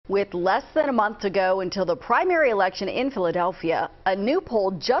With less than a month to go until the primary election in Philadelphia, a new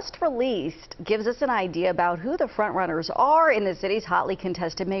poll just released gives us an idea about who the frontrunners are in the city's hotly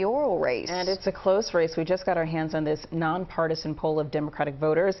contested mayoral race. And it's a close race. We just got our hands on this nonpartisan poll of Democratic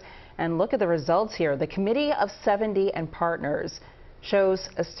voters. And look at the results here. The Committee of 70 and Partners shows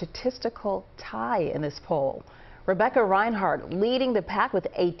a statistical tie in this poll. Rebecca Reinhardt leading the pack with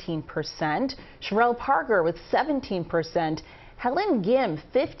 18%, Sherelle Parker with 17%, Helen Gim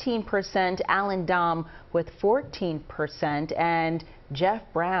 15%, Alan Dom with 14%, and Jeff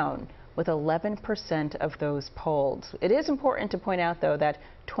Brown with 11% of those polled. It is important to point out, though, that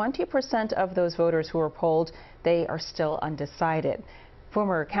 20% of those voters who were polled, they are still undecided.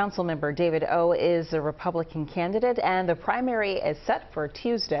 Former council member David O is a Republican candidate, and the primary is set for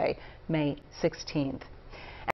Tuesday, May 16th.